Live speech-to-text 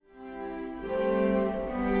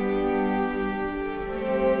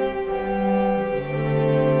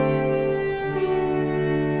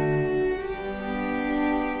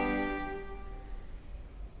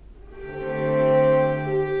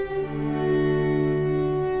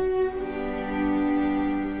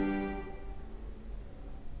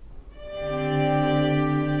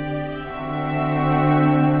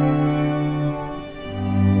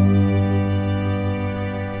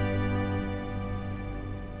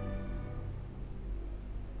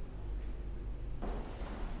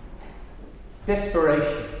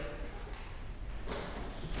Desperation.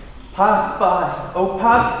 Pass by, oh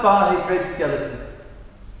pass by, dread skeleton.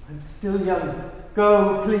 I'm still young.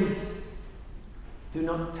 Go, please. Do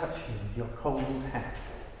not touch me with your cold hand.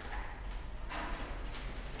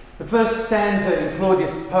 The first stanza in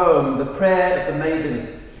Claudius' poem, The Prayer of the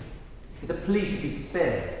Maiden, is a plea to be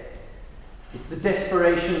spared. It's the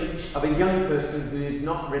desperation of a young person who is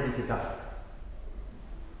not ready to die.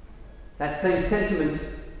 That same sentiment,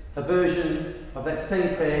 a version of that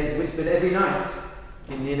same prayer, is whispered every night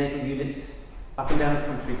in neonatal units up and down the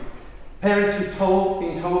country. Parents who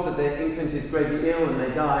being told that their infant is gravely ill and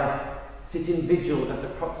they die, sit in vigil at the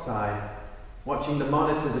cot side, watching the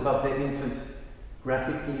monitors above their infant,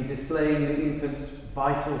 graphically displaying the infant's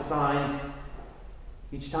vital signs.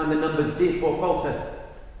 Each time the numbers dip or falter,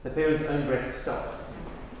 the parent's own breath stops.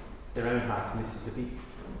 Their own heart misses a beat.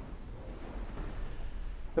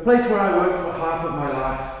 The place where I worked for half of my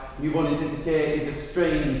life, newborn intensive care, is a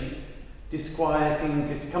strange, disquieting,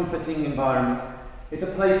 discomforting environment. It's a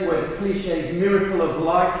place where the cliched miracle of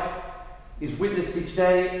life is witnessed each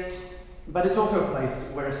day, but it's also a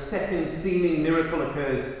place where a second seeming miracle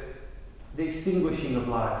occurs, the extinguishing of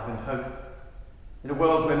life and hope. In a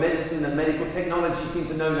world where medicine and medical technology seem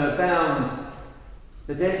to know no bounds,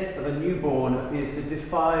 the death of a newborn appears to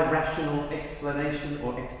defy rational explanation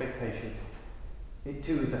or expectation. It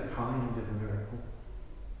too is a kind of miracle.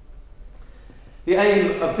 The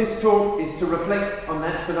aim of this talk is to reflect on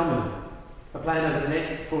that phenomenon. The plan over the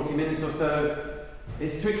next 40 minutes or so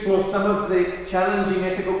is to explore some of the challenging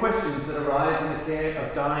ethical questions that arise in the care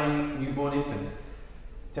of dying newborn infants.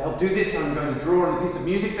 To help do this, I'm going to draw on the piece of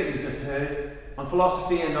music that you just heard, on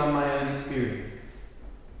philosophy and on my own experience.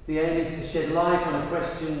 The aim is to shed light on a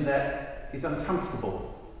question that is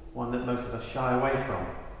uncomfortable, one that most of us shy away from.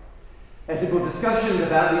 Ethical discussions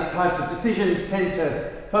about these types of decisions tend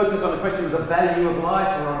to focus on the question of the value of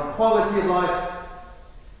life or on quality of life.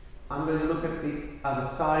 I'm going to look at the other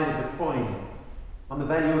side of the coin, on the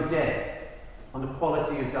value of death, on the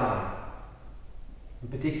quality of dying. In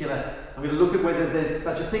particular, I'm going to look at whether there's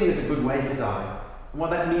such a thing as a good way to die, and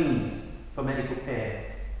what that means for medical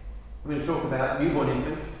care. I'm going to talk about newborn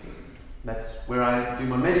infants. That's where I do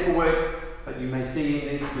my medical work, but you may see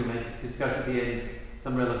in this, we may discuss at the end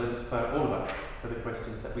some relevance for all of us, for the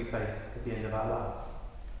questions that we face at the end of our lives.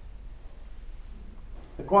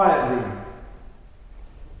 The quiet room.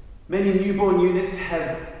 Many newborn units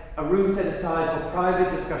have a room set aside for private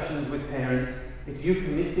discussions with parents. It's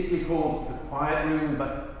euphemistically called the quiet room,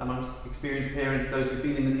 but amongst experienced parents, those who've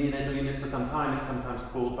been in the neonatal unit for some time, it's sometimes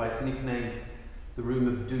called by its nickname, the room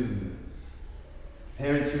of doom.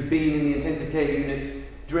 Parents who've been in the intensive care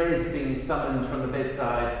unit dread being summoned from the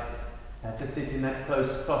bedside to sit in that close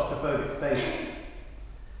claustrophobic space.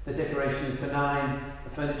 The decoration is benign, the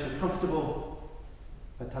furniture comfortable,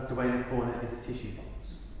 but tucked away in the corner is a tissue box.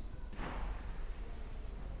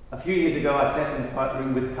 A few years ago, I sat in the quiet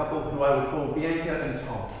room with a couple who I will call Bianca and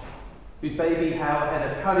Tom, whose baby Hal had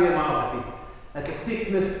a cardiomyopathy. That's a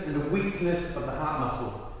sickness and a weakness of the heart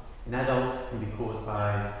muscle. In adults, it can be caused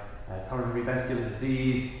by coronary vascular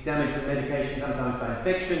disease, damage from medication, sometimes by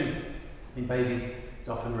infection. In babies, it's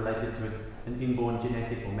often related to an inborn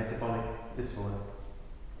genetic or metabolic disorder.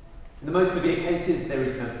 In the most severe cases, there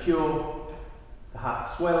is no cure. The heart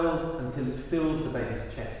swells until it fills the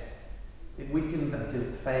baby's chest. It weakens until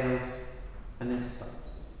it fails, and then stops.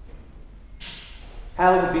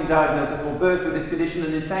 Hal had been diagnosed before birth with this condition,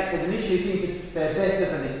 and in fact had initially seemed to fare better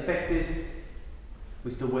than expected.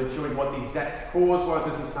 We still weren't sure what the exact cause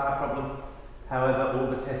was of his heart problem. However, all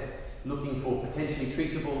the tests looking for potentially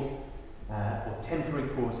treatable or temporary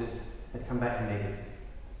causes had come back negative.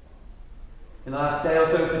 In the last day or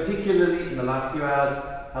so, particularly in the last few hours,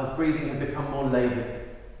 Hal's breathing had become more laboured.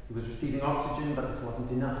 He was receiving oxygen, but this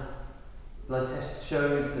wasn't enough. Blood tests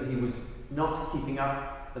showed that he was not keeping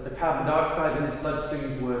up, that the carbon dioxide in his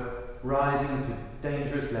bloodstreams were rising to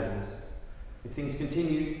dangerous levels. If things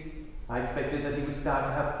continued, I expected that he would start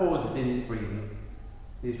to have pauses in his breathing.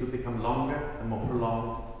 These would become longer and more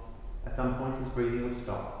prolonged. At some point, his breathing would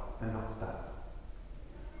stop and not start.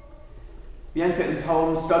 Bianca and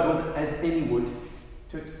Tom struggled as any would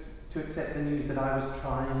to accept the news that I was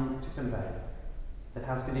trying to convey, that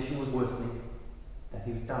Hal's condition was worsening, that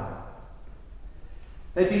he was dying.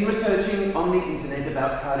 They'd been researching on the internet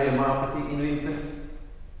about cardiomyopathy in infants.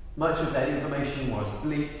 Much of that information was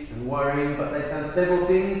bleak and worrying, but they found several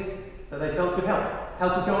things that they felt could help.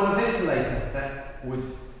 Hal could go on a ventilator that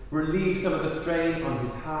would relieve some of the strain on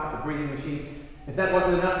his heart, a breathing machine. If that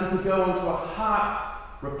wasn't enough, he could go onto a heart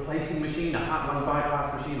replacing machine, a heart-lung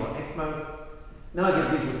bypass machine, or ECMO. Neither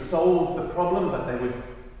of these would solve the problem, but they would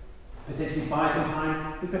Potentially buy some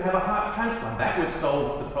time, he could have a heart transplant. That would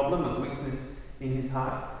solve the problem of weakness in his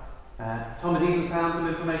heart. Tom had even found some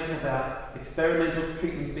information about experimental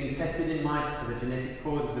treatments being tested in mice for the genetic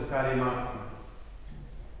causes of cardiomyopathy.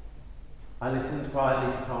 I listened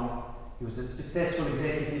quietly to Tom. He was a successful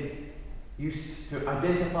executive, used to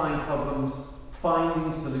identifying problems,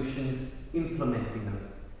 finding solutions, implementing them.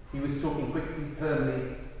 He was talking quickly,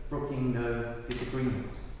 firmly, brooking no disagreement.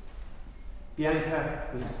 Bianca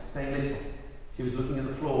was saying little. She was looking at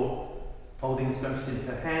the floor, holding scrunched in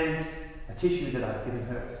her hand a tissue that I'd given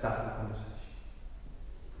her at the start of the conversation.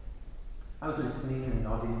 I was listening and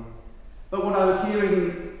nodding, but what I was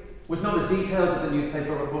hearing was not the details of the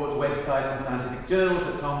newspaper reports, websites and scientific journals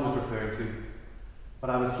that Tom was referring to. What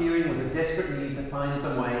I was hearing was a desperate need to find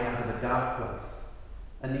some way out of a dark place,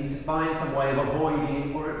 a need to find some way of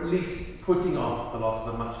avoiding or at least putting off the loss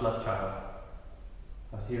of a much-loved child.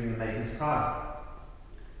 I was hearing the Maiden's cry.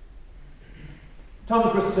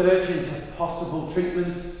 Tom's research into possible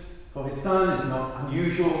treatments for his son is not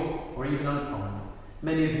unusual or even uncommon.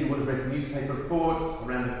 Many of you would have read the newspaper reports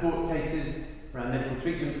around the court cases, around medical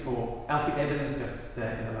treatment for Alfie Evans just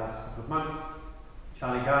in the last couple of months,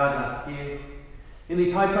 Charlie Gard last year. In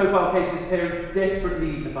these high-profile cases, parents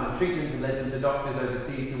desperately need to find treatment and led them to doctors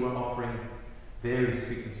overseas who were offering various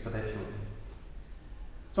treatments for their children.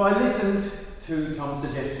 So I listened to Tom's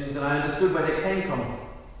suggestions and I understood where they came from.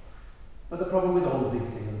 But the problem with all of these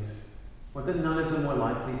things was that none of them were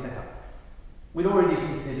likely to help. We'd already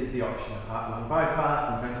considered the option of heart-lung bypass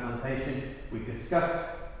and transplantation. We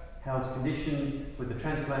discussed Hal's condition with the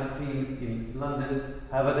transplant team in London.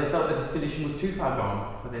 However, they felt that his condition was too far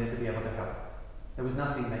gone for them to be able to help. There was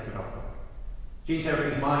nothing they could offer. Gene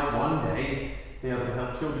therapies might one day be able to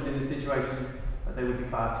help children in this situation, but they would be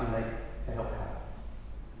far too late to help Hal.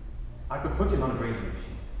 I could put him on a breathing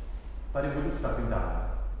machine, but it wouldn't stop him dying.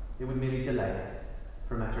 It would merely delay it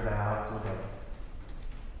for a matter of hours or days.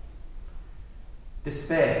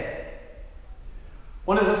 Despair.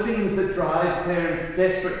 One of the things that drives parents'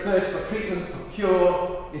 desperate search for treatments for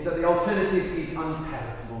cure is that the alternative is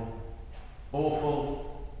unpalatable,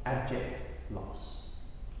 awful, abject loss.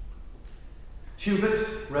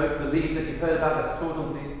 Schubert wrote the lied that you've heard about, that's called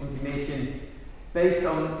und die Mädchen, based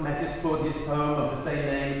on Claudius' poem of the same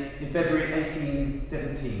name in February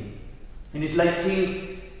 1817. In his late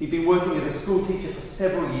teens, he'd been working as a school teacher for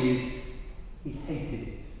several years. He hated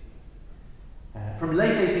it. From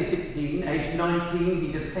late 1816, age 19,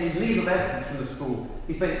 he'd obtained leave of absence from the school.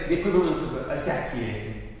 He spent the equivalent of a gap year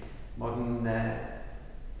in modern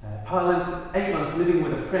parlance, 8 months living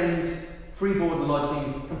with a friend, free board and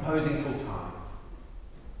lodgings, composing full time.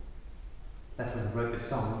 That's when he wrote this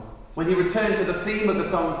song. When he returned to the theme of the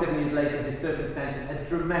song 7 years later, his circumstances had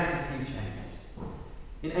dramatically changed.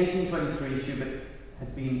 In 1823, Schubert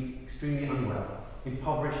had been extremely unwell,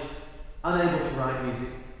 impoverished, unable to write music,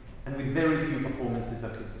 and with very few performances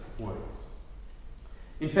of his words.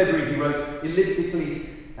 In February, he wrote elliptically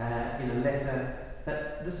in a letter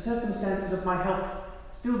that the circumstances of my health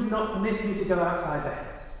still do not permit me to go outside the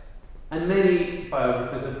house. And many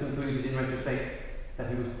biographers have concluded in retrospect that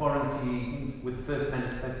he was quarantined with the first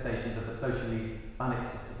manifestations of a socially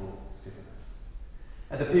unacceptable sickness.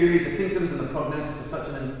 At the period, the symptoms and the prognosis of such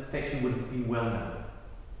an infection would have been well known.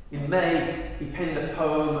 In May, he penned a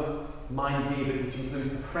poem, Mein Liebe, which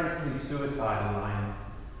includes the frankly suicidal lines.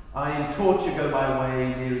 I in torture go my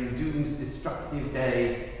way, nearing doom's destructive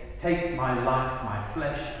day. Take my life, my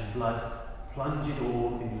flesh and blood, plunge it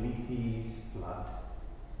all in Lethe's blood.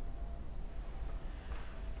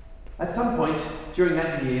 At some point during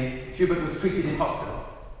that year, Schubert was treated in hospital.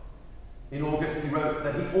 In August, he wrote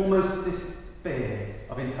that he almost despaired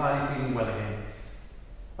of entirely feeling well again.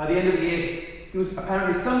 By the end of the year, he was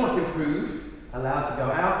apparently somewhat improved, allowed to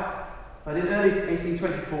go out, but in early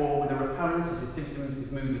 1824, with the recurrence of his symptoms,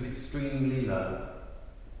 his mood was extremely low.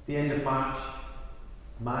 The end of March,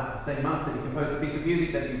 the same month that he composed a piece of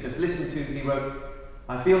music that you just listened to, he wrote,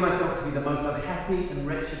 I feel myself to be the most unhappy and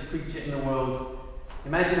wretched creature in the world.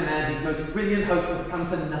 Imagine a man whose most brilliant hopes have come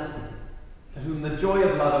to nothing, to whom the joy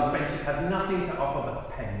of love and friendship have nothing to offer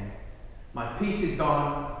but pain. My peace is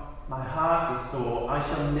gone, my heart is sore, I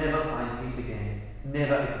shall never find peace again,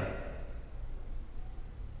 never again.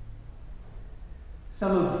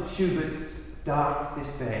 Some of Schubert's dark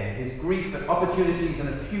despair, his grief at opportunities and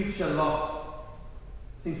a future lost,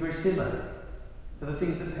 seems very similar to the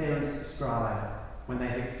things that parents describe when they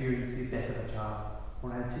have experienced the death of a child,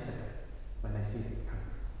 or anticipate when they see it coming.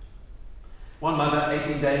 One mother,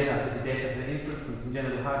 18 days after the death of her infant from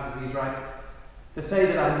congenital heart disease, writes, to say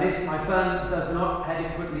that I miss my son does not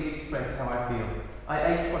adequately express how I feel.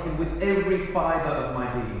 I ache for him with every fibre of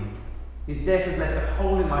my being. His death has left a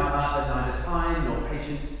hole in my heart that neither time nor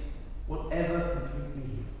patience will ever completely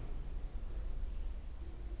heal.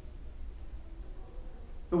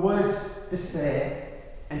 The words despair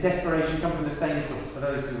and desperation come from the same source. For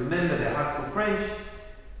those who remember their high school French,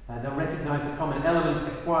 they'll recognise the common elements: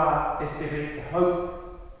 espoir, espérer, to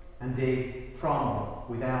hope, and de, from,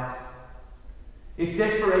 without. If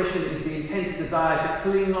desperation is the intense desire to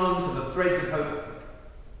cling on to the threads of hope,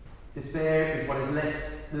 despair is what is left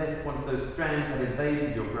once those strands have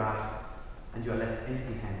evaded your grasp and you are left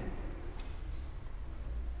empty-handed.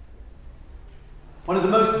 One of the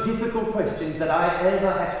most difficult questions that I ever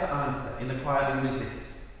have to answer in the quiet room is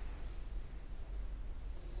this.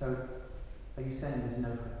 So, are you saying there's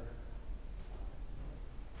no hope?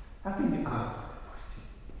 How can you answer that question?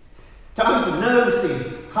 To answer no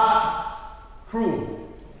seems heartless,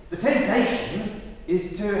 cruel. The temptation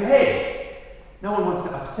is to hedge. No one wants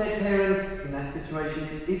to upset parents in that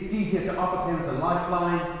situation. It's easier to offer parents a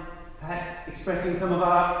lifeline, perhaps expressing some of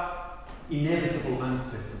our inevitable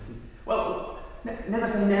uncertainty. Well, never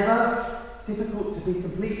say never. It's difficult to be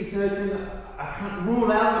completely certain. I can't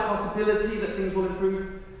rule out the possibility that things will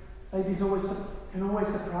improve. Babies can always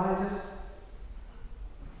surprise us.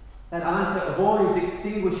 That answer avoids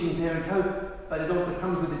extinguishing parents' hope, but it also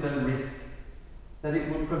comes with its own risk. That it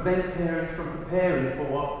will prevent parents from preparing for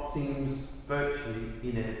what seems virtually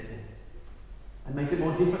inevitable, and makes it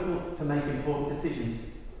more difficult to make important decisions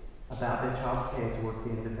about their child's care towards the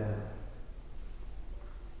end of their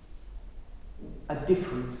life. A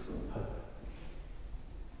different hope.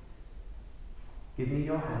 Give me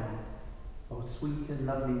your hand, O sweet and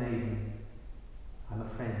lovely maiden. I'm a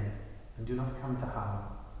friend, and do not come to harm.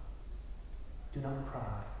 Do not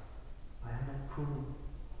cry. I am not cruel.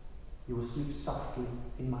 You will sleep softly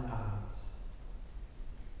in my arms.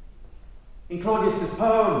 In Claudius's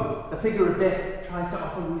poem, the figure of death tries to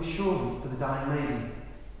offer reassurance to the dying maiden.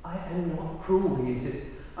 I am not cruel, he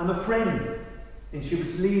insists. I'm a friend. In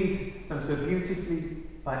Schubert's Lied, sung so beautifully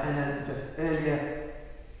by Anna just earlier,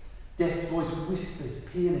 death's voice whispers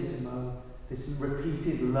pianissimo, this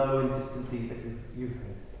repeated low insistent beat that you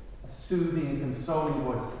heard. A soothing, consoling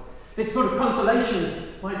voice. This sort of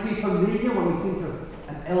consolation might seem familiar when we think of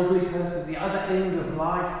an elderly person at the other end of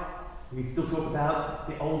life. We can still talk about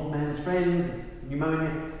the old man's friend, his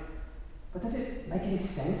pneumonia. But does it make any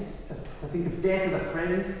sense to think of death as a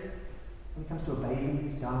friend when it comes to a baby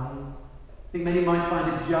who's dying? I think many might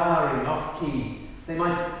find it jarring, off-key. They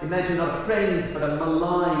might imagine not a friend, but a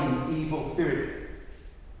malign, evil spirit.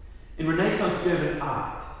 In Renaissance German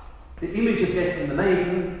art, the image of death in the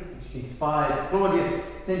Maiden, which inspired Claudius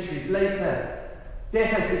centuries later, death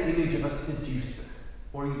has the image of a seducer,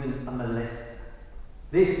 or even a molester.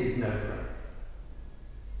 This is no friend.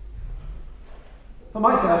 For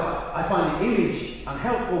myself, I find the image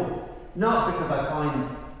unhelpful, not because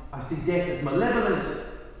I see death as malevolent,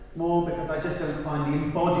 more because I just don't find the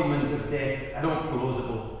embodiment of death at all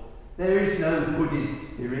plausible. There is no hooded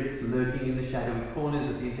spirit lurking in the shadowy corners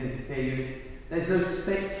of the intensive care unit. There's no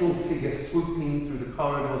spectral figure swooping through the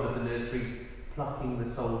corridors of the nursery, plucking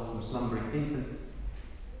the souls from slumbering infants.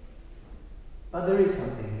 But there is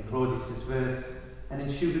something in Claudius's verse and in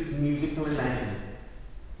Schubert's musical imagining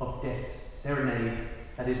of death's serenade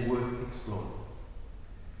that is worth exploring.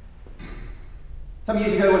 Some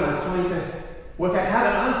years ago, when I was trying to work out how to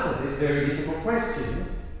answer this very difficult question,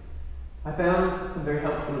 I found some very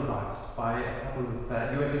helpful advice by a couple of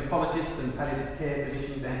US oncologists and palliative care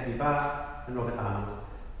physicians, Anthony Barth and Robert Arnold.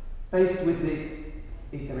 Faced with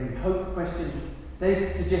the "is there any hope?" question,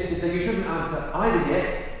 they suggested that you shouldn't answer either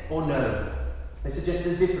yes or no. They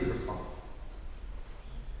suggested a different response.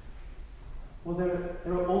 Well,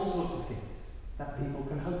 there are all sorts of things that people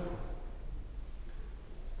can hope for.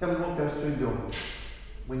 Tell me what goes through your mind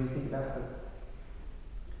when you think about hope.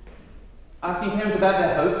 Asking parents about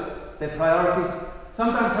their hopes, their priorities,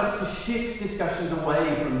 sometimes helps to shift discussions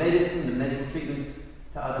away from medicine and medical treatments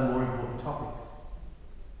to other more important topics.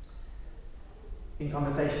 In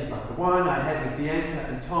conversations like the one I had with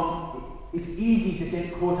Bianca and Tom, it's easy to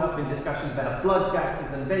get caught up in discussions about blood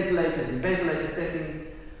gases and ventilators in ventilator settings,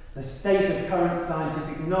 the state of current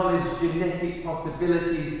scientific knowledge, genetic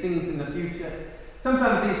possibilities, things in the future.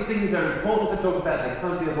 Sometimes these things are important to talk about, they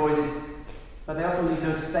can't be avoided, but they often leave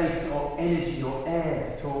no space or energy or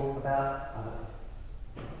air to talk about other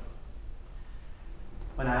things.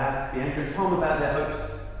 When I asked Bianca and Tom about their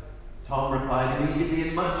hopes, Tom replied immediately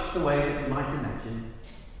in much the way that you might imagine.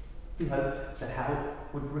 He hoped that Hal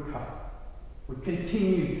would recover, would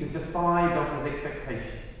continue to defy doctors'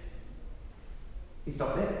 expectations. He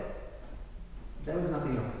stopped there. There was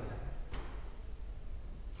nothing else to say.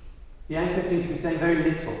 Bianca seemed to be saying very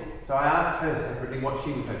little so I asked her separately what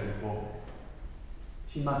she was hoping for.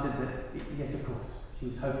 She muttered that, yes, of course, she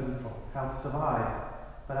was hoping for how to survive,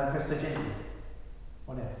 but I pressed her gently.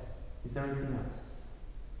 What else? Is there anything else?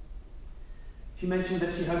 She mentioned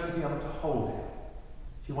that she hoped to be able to hold him.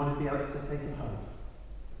 She wanted to be able to take him home.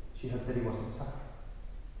 She hoped that he wasn't suffering.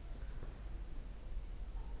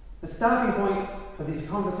 The starting point for these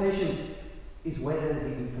conversations is whether the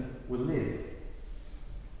infant will live.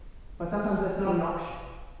 But sometimes that's not an option,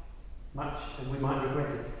 much as we might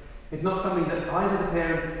regret it. It's not something that either the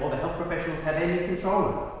parents or the health professionals have any control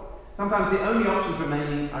over. Sometimes the only options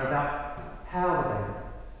remaining are about how the baby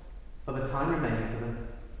lives, for the time remaining to them,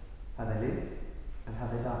 how they live and how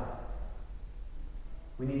they die.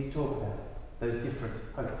 We need to talk about those different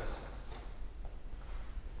hopes.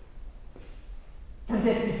 Can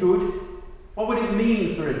death be good? What would it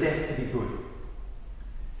mean for a death to be good?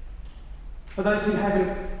 For those who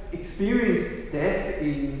haven't experienced death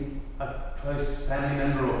in a close family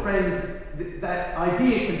member or friend, that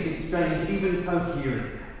idea can seem strange, even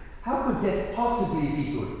coherent. How could death possibly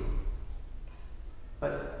be good?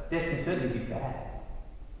 But death can certainly be bad.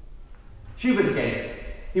 Schubert again.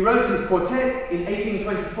 He wrote his quartet in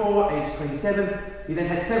 1824, aged 27. He then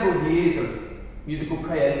had several years of musical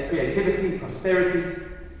creativity, prosperity.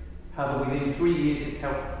 However, within 3 years his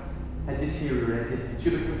health had deteriorated, and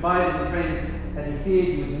Schubert confided in friends that he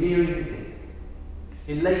feared he was nearing his death.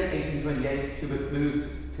 In late 1828, Schubert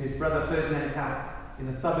moved to his brother Ferdinand's house in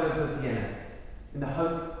the suburbs of Vienna, in the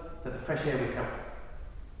hope that the fresh air would help.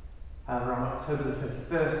 However, on October the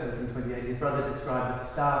 31st, 1828, his brother described the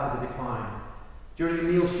start of the decline. During a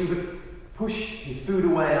meal, Schubert pushed his food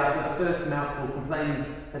away after the first mouthful,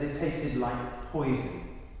 complaining that it tasted like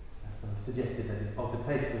poison. Some suggested that his altered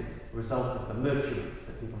taste was a result of the mercury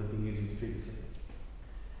that people had been using to treat the sickness.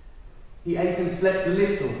 He ate and slept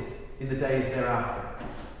little in the days thereafter.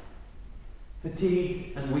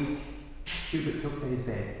 Fatigued and weak, Schubert took to his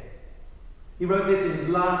bed. He wrote this in his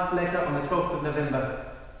last letter on the 12th of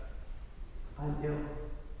November. I am ill.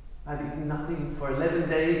 I have eaten nothing for 11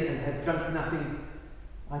 days and have drunk nothing.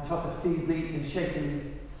 I totter feebly and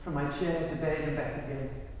shakily from my chair to bed and back again.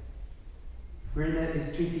 Brina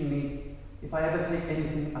is treating me. If I ever take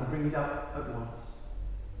anything, I'll bring it up at once.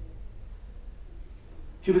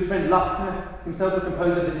 Schubert's friend Lachner, himself a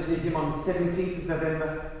composer, visited him on the 17th of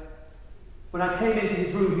November. When I came into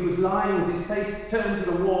his room, he was lying with his face turned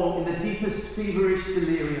to the wall in the deepest feverish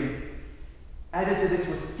delirium. Added to this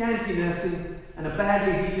was scanty nursing and a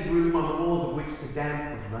badly heated room on the walls of which the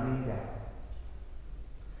damp was running down.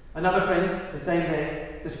 Another friend, the same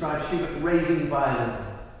day, described Schubert raving violently.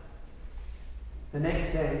 The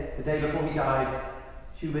next day, the day before he died,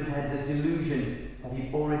 Schubert had the delusion that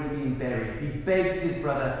he'd already been buried. He begged his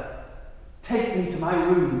brother, "Take me to my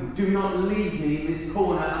room. Do not leave me in this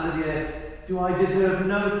corner under the earth. Do I deserve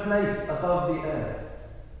no place above the earth?"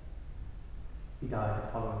 He died the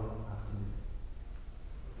following afternoon.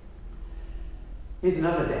 Here's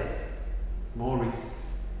another death, more recent.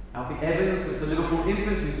 Alfie Evans was the Liverpool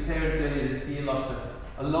infant whose parents earlier this year lost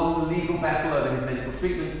a long legal battle over his medical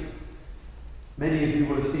treatment. Many of you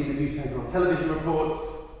will have seen the newspaper or television reports.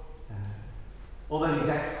 Although the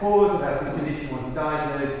exact cause of Alfie's condition wasn't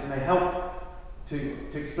diagnosed, it may help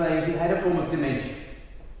to explain he had a form of dementia.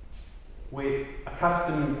 We're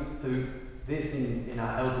accustomed to this in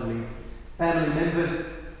our elderly family members.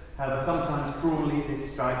 However, sometimes cruelly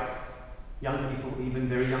this strikes young people, even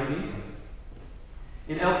very young infants.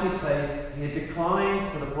 In Alfie's case, he had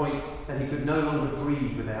declined to the point that he could no longer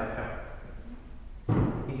breathe without help.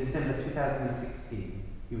 In December 2016,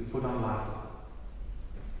 he was put on life support.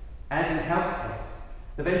 As in Hal's case,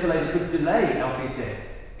 the ventilator could delay Alfie's death,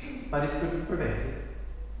 but it couldn't prevent it.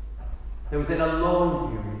 There was then a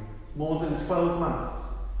long period, more than 12 months,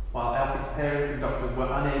 while Alfie's parents and doctors were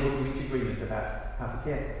unable to reach agreement about how to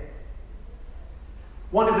care for him.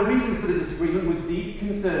 One of the reasons for the disagreement was deep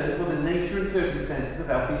concern for the nature and circumstances of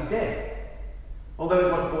Alfie's death. Although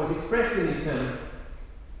it wasn't always expressed in these terms,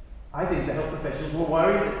 I think the health professionals were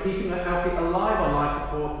worried that keeping Alfie alive on life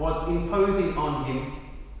support was imposing on him,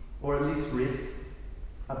 or at least risk,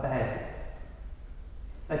 a bad death.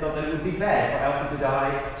 They thought that it would be bad for Alfie to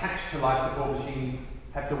die attached to life support machines,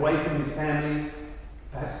 perhaps away from his family,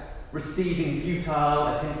 perhaps receiving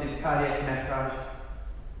futile attempted cardiac massage.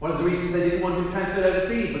 One of the reasons they didn't want him transferred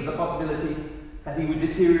overseas was the possibility that he would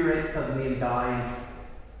deteriorate suddenly and die in transit.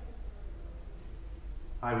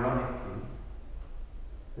 Ironically,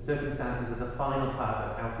 the circumstances of the final part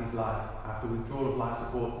of Alfie's life after withdrawal of life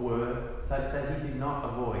support were such that he did not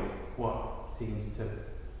avoid what seems to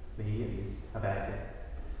me, at least, a bad death.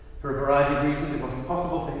 For a variety of reasons, it wasn't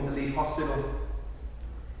possible for him to leave hospital.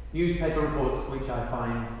 Newspaper reports, which I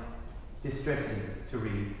find distressing to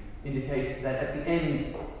read, indicate that at the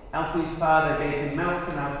end, Alfie's father gave him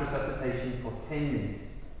mouth-to-mouth resuscitation for 10 minutes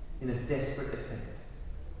in a desperate attempt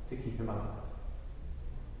to keep him alive.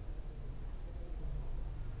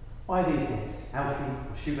 Why these deaths? Alfie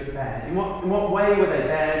or Schubert bad? In what way were they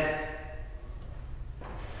bad?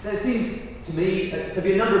 There seems to me to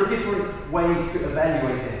be a number of different ways to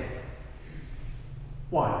evaluate death.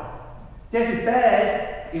 Why? Death is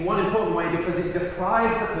bad in one important way because it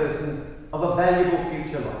deprives the person of a valuable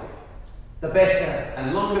future life. The better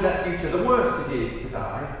and longer that future, the worse it is to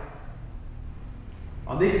die.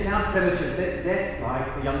 On this account, premature deaths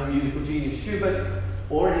like the young musical genius Schubert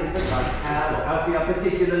or an infant like Hal or Alfie are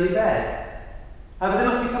particularly bad. However, there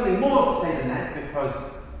must be something more to say than that, because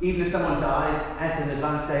even if someone dies at an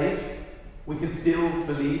advanced age, we can still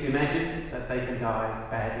imagine that they can die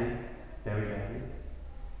badly, very badly.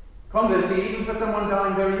 Conversely, even for someone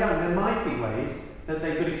dying very young, there might be ways that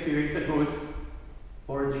they could experience a good,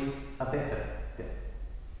 or at least a better, death.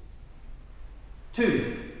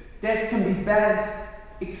 2, death can be bad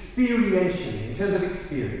experientially, in terms of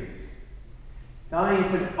experience. Dying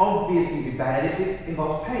can obviously be bad if it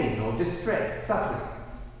involves pain or distress, suffering.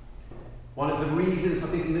 One of the reasons for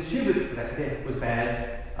thinking that Schubert's death was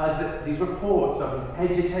bad are these reports of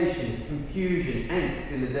his agitation, confusion,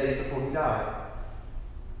 angst in the days before he died.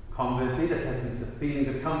 Conversely, the presence of feelings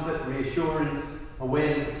of comfort, reassurance,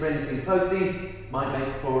 awareness of friends being close, these might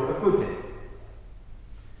make for a good death.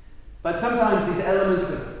 But sometimes these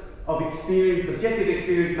elements of experience, subjective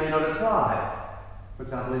experience, may not apply. For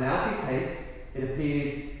example, in Alfie's case, it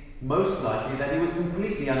appeared most likely that he was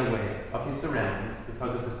completely unaware of his surroundings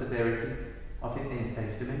because of the severity of his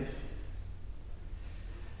end-stage dementia.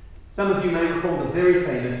 Some of you may recall the very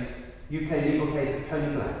famous UK legal case of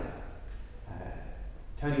Tony Black.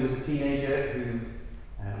 Tony was a teenager who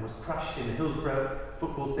was crushed in the Hillsborough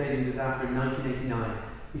football stadium disaster in 1989.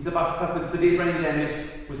 He suffered severe brain damage,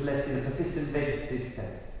 was left in a persistent vegetative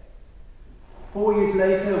state. 4 years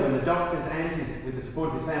later, when the doctors and with the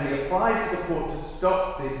support of his family, applied to the court to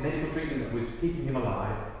stop the medical treatment that was keeping him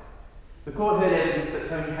alive, the court heard evidence that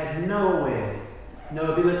Tony had no awareness,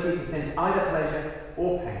 no ability to sense either pleasure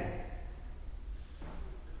or pain.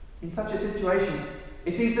 In such a situation,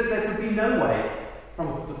 it seems that there could be no way, from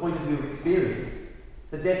the point of view of experience,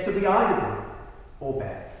 that death could be either good or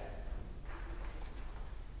bad.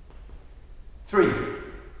 3,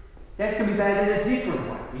 death can be bad in a different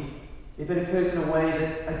way if it occurs in a way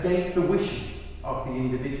that's against the wishes of the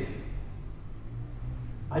individual.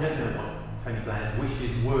 I don't know what Tony Bland's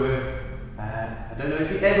wishes were. I don't know if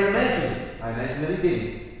he ever imagined it. I imagine that he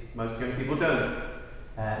didn't. Most young people don't.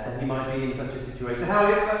 That he might be in such a situation.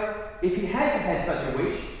 However, if he had had such a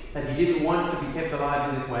wish, that he didn't want to be kept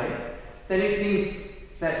alive in this way, then it seems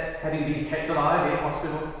that having been kept alive in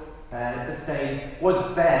hospital, sustained, was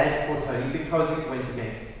bad for Tony because it went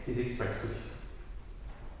against his express wishes.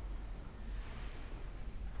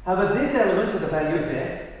 However, this element of the value of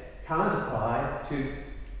death can't apply to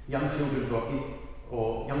young children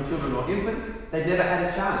or young children or infants. They've never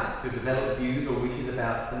had a chance to develop views or wishes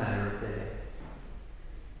about the manner of their death.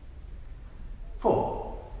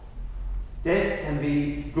 4, death can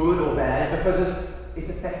be good or bad because of its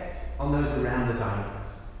effects on those around the dying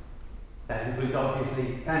person. That includes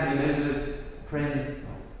obviously family members, friends,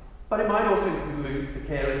 but it might also include the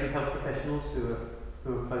carers and health professionals who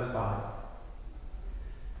are close by.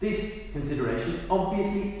 This consideration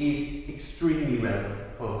obviously is extremely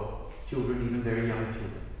relevant for children, even very young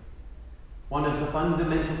children. One of the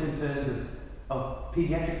fundamental concerns of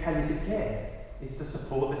paediatric palliative care is to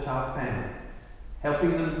support the child's family,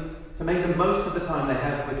 helping them to make the most of the time they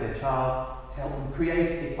have with their child, to help them create,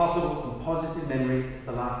 if possible, some positive memories of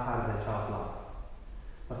the last part of their child's life.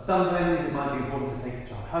 For some families, it might be important to take the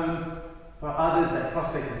child home. For others, that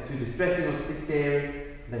prospect is too distressing or sick-daring.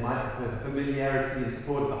 They might prefer the familiarity and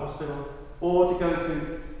support of the hospital, or to go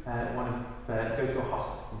to a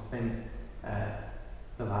hospice and spend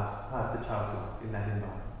the last part of the child's life in that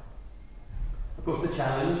environment. Of course, the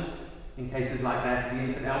challenge in cases like that for the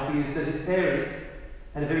infant Alfie is that his parents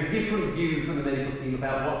had a very different view from the medical team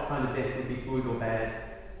about what kind of death would be good or bad,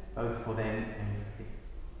 both for them and for him.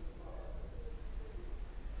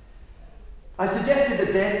 I suggested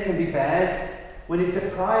that death can be bad when it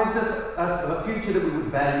deprives us of a future that we would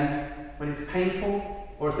value, when it's painful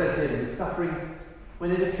or associated with suffering,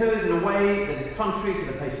 when it occurs in a way that is contrary to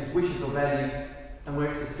the patient's wishes or values, and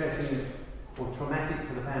where it's distressing or traumatic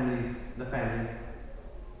for the family.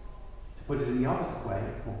 To put it in the opposite way,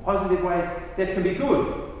 a more positive way, death can be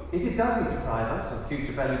good if it doesn't deprive us of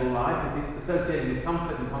future valuable life, if it's associated with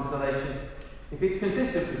comfort and consolation, if it's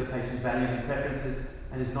consistent with the patient's values and preferences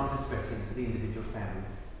and is not distressing for the individual family.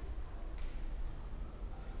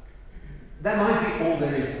 That might be all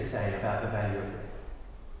there is to say about the value of death.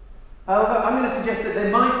 However, I'm going to suggest that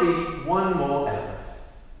there might be one more element.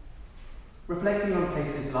 Reflecting on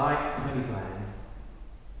cases like Tony Bland,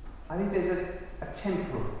 I think there's a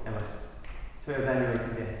temporal element to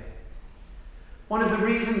evaluating death. One of the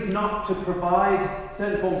reasons not to provide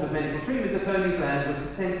certain forms of medical treatment to Tony Bland was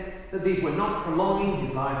the sense that these were not prolonging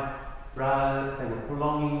his life, rather they were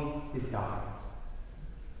prolonging his dying.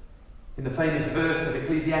 In the famous verse of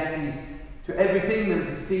Ecclesiastes, to everything there is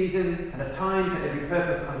a season and a time to every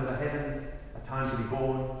purpose under the heaven, a time to be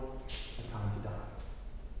born, a time to die.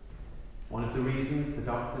 One of the reasons the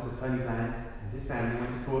doctors of Tony Bland and his family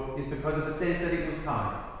went to court is because of the sense that it was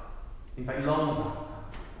time, in fact long past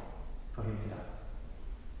time, for him to die.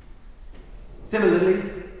 Similarly,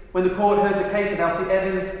 when the court heard the case of Alfie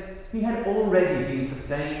Evans, he had already been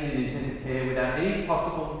sustained in intensive care without any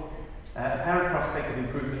possible apparent prospect of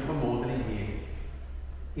improvement for more than a year.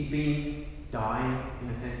 He'd been dying, in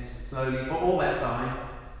a sense, slowly for all that time.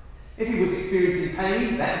 If he was experiencing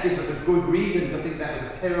pain, that gives us a good reason to think that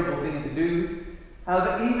was a terrible thing to do.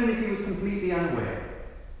 However, even if he was completely unaware,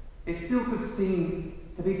 it still could seem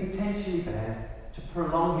to be potentially bad to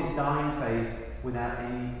prolong his dying phase without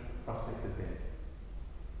any prospect of death.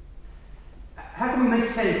 How can we make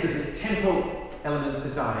sense of this temporal element to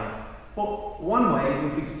dying? Well, one way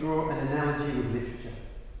would be to draw an analogy with literature.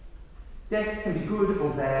 Death can be good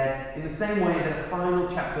or bad in the same way that a final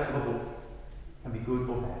chapter of a book can be good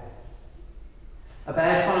or bad. A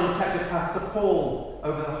bad final chapter casts a pall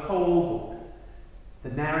over the whole book.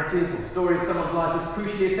 The narrative or story of someone's life is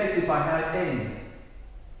crucially affected by how it ends.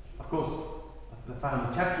 Of course, the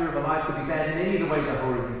final chapter of a life could be bad in any of the ways I've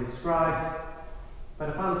already described, but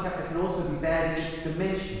a final chapter can also be bad in its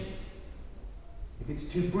dimensions. If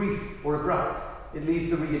it's too brief or abrupt, it leaves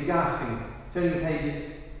the reader gasping, turning the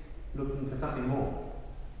pages, looking for something more.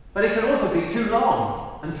 But it can also be too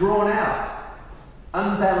long and drawn out,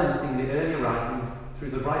 unbalancing the earlier writing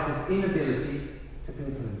through the writer's inability to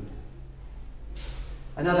conclude.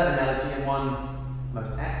 Another analogy, and one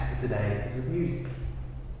most apt for today, is with music.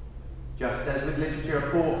 Just as with literature,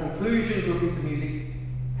 a poor conclusion to a piece of music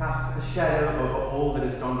casts a shadow over all that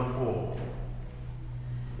has gone before.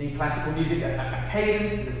 In classical music, a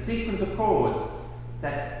cadence is a sequence of chords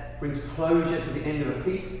that brings closure to the end of a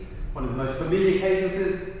piece. One of the most familiar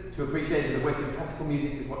cadences to appreciate as a Western classical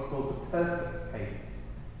music is what's called the perfect cadence.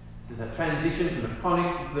 This is a transition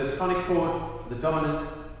from the tonic chord to the dominant,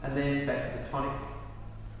 and then back to the tonic.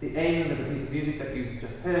 The end of a piece of music that you've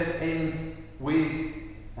just heard ends with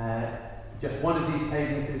just one of these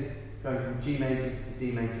cadences going from G major to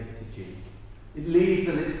D major to G. It leaves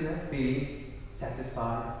the listener feeling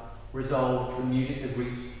satisfied, resolved, the music has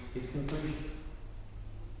reached its conclusion.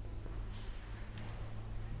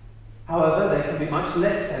 However, there can be much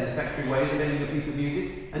less satisfactory ways of ending a piece of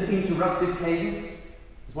music. An interrupted cadence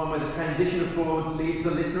is one where the transition of chords leaves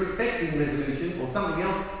the listener expecting resolution or something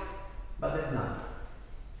else, but there's none.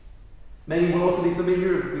 Many will also be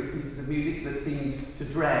familiar with pieces of music that seemed to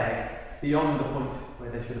drag beyond the point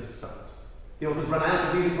where they should have stopped. The author's run out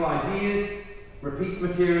of musical ideas, repeats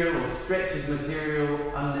material or stretches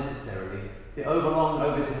material unnecessarily. The overlong,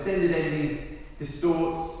 over-distended ending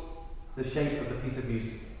distorts the shape of the piece of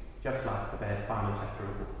music, just like the bad final chapter of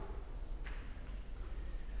a book.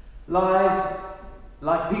 Lives,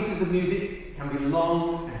 like pieces of music, can be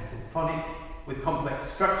long and symphonic, with complex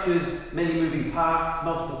structures, many moving parts,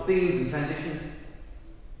 multiple themes and transitions,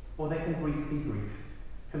 or they can be brief,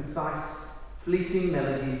 concise, fleeting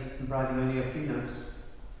melodies comprising only a few notes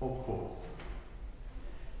or chords.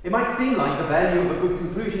 It might seem like the value of a good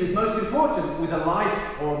conclusion is most important with a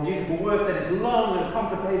life or musical work that is long and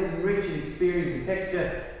complicated and rich in experience and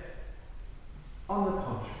texture. On the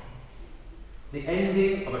contrary, the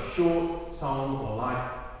ending of a short song or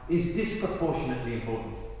life is disproportionately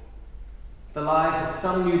important. The lives of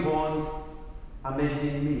some newborns are measured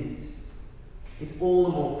in minutes. It's all the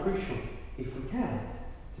more crucial, if we can,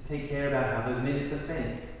 to take care about how those minutes are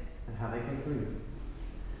spent and how they conclude.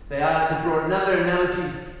 They are, to draw another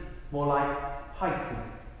analogy, more like haiku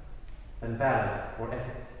than ballad or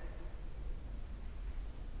epic.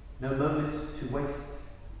 No moment to waste,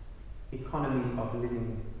 economy of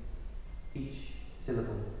living, each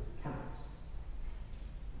syllable counts.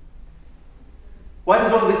 Why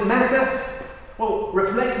does all this matter? Well,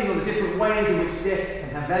 reflecting on the different ways in which deaths can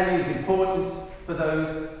have value is important for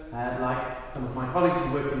those like some of my colleagues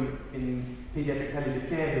who work in paediatric palliative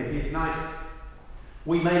care who are here tonight.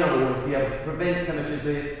 We may not always be able to prevent premature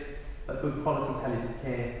death, but good quality palliative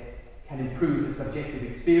care can improve the subjective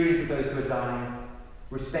experience of those who are dying,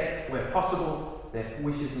 respect where possible their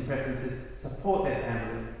wishes and preferences, support their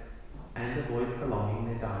family, and avoid prolonging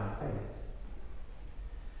their dying phase.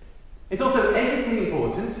 It's also ethically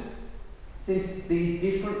important, since these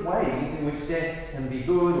different ways in which deaths can be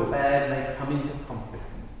good or bad may come into conflict.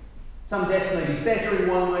 Some deaths may be better in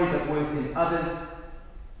one way but worse in others.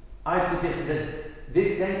 I've suggested that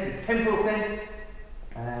this sense, this temporal sense,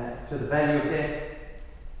 to the value of death,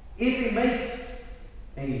 if it makes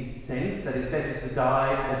any sense that it's better to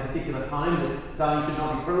die at a particular time, that dying should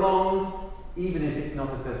not be prolonged, even if it's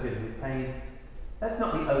not associated with pain, that's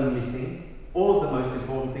not the only thing, or the most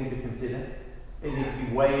important thing to consider. It needs to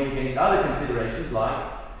be weighed against other considerations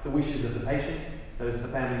like the wishes of the patient, those of the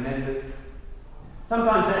family members.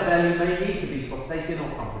 Sometimes that value may need to be forsaken or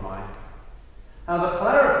compromised. However,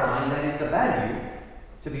 clarifying that it's a value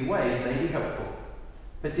to be weighed may be helpful,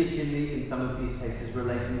 particularly in some of these cases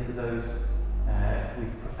relating to those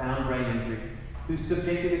with profound brain injury, whose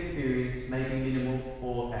subjective experience may be minimal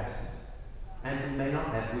or absent, and who may not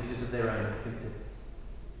have wishes of their own to consider.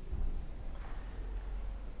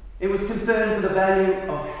 It was concern for the value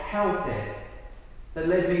of Hal's death that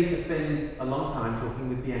led me to spend a long time talking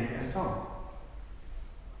with Bianca and Tom.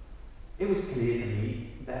 It was clear to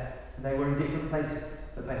me that they were in different places,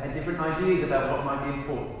 that they had different ideas about what might be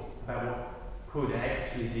important, about what could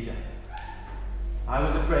actually be done. I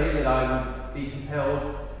was afraid that I would be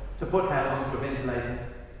compelled to put Hal onto a ventilator,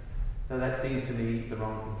 though that seemed to me the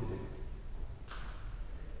wrong thing to do.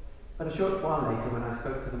 But a short while later, when I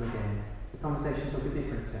spoke to them again, the conversation took a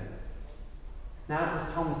different turn. Now it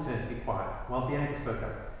was Tom's turn to be quiet, while Bianca spoke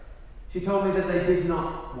up. She told me that they did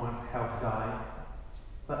not want Hal to die,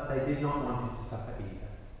 but they did not want him to suffer either.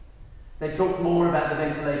 They talked more about the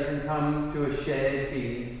ventilator and come to a shared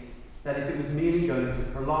feeling that if it was merely going to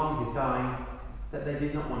prolong his dying, that they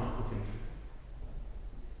did not want to put him through.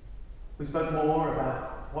 We spoke more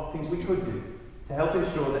about what things we could do to help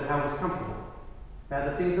ensure that Hal was comfortable, about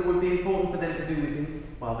the things that would be important for them to do with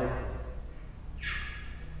him while they could.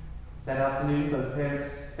 That afternoon, both parents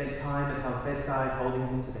spent time at Hal's bedside, holding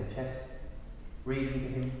him to their chest, reading to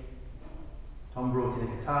him. Tom brought in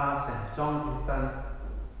a guitar, sang a song to his son.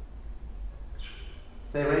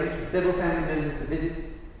 They arranged for several family members to visit.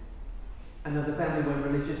 Another family went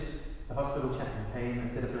religious. The hospital chaplain came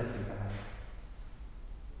and said a blessing for Hal.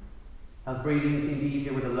 Hal's breathing seemed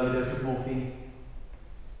easier with a low dose of morphine.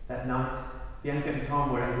 That night, Bianca and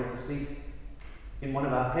Tom were able to sleep in one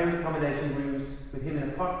of our parent accommodation rooms with him in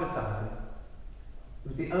a cot beside them. It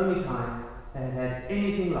was the only time they had had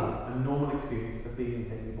anything like a normal experience of being with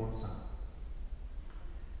their newborn son.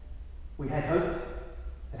 We had hoped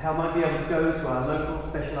that Hal might be able to go to our local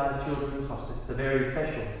specialised children's hospice, the very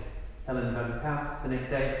special Helen and Douglas house, the next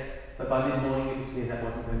day, but by mid-morning it was clear that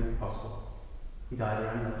wasn't going to be possible. He died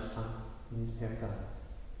around lunchtime in his parents' arms.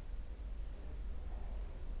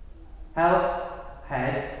 Hal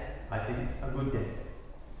had, I think, a good death.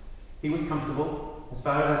 He was comfortable, as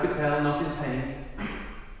far as I could tell, not in pain.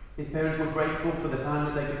 His parents were grateful for the time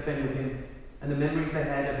that they could spend with him and the memories they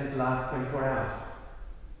had of his last 24 hours.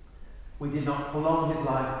 We did not prolong his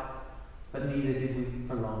life, but neither did we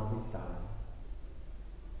prolong his dying.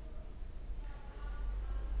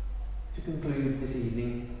 To conclude this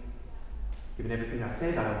evening, given everything I've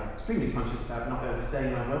said, I'm extremely conscious about not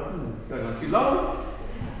overstaying my welcome and going on too long.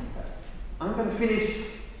 I'm going to finish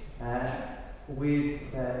with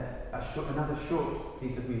another short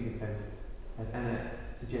piece of music, as Anna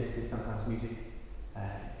suggested. Sometimes music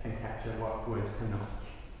can capture what words cannot.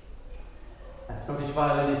 Scottish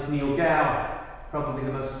violinist Neil Gow, probably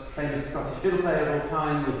the most famous Scottish fiddle player of all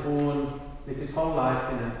time, was born, lived his whole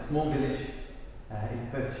life in a small village in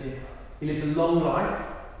Perthshire. He lived a long life,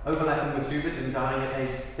 overlapping with Schubert and dying at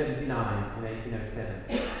age 79 in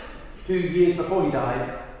 1807. 2 years before he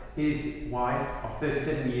died, his wife of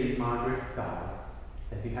 37 years, Margaret, died.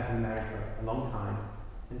 They'd been happily married for a long time,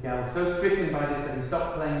 and Gow was so stricken by this that he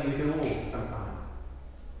stopped playing music at all for some time.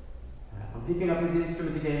 On picking up his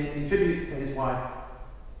instrument again, in tribute to his wife,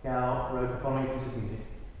 Gow wrote the following piece of music.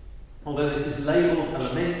 Although this is labelled a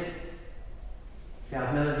lament,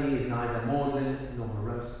 Gow's melody is neither maudlin nor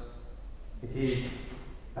morose. It is,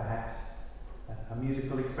 perhaps, a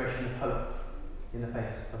musical expression of hope in the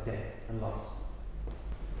face of death and loss.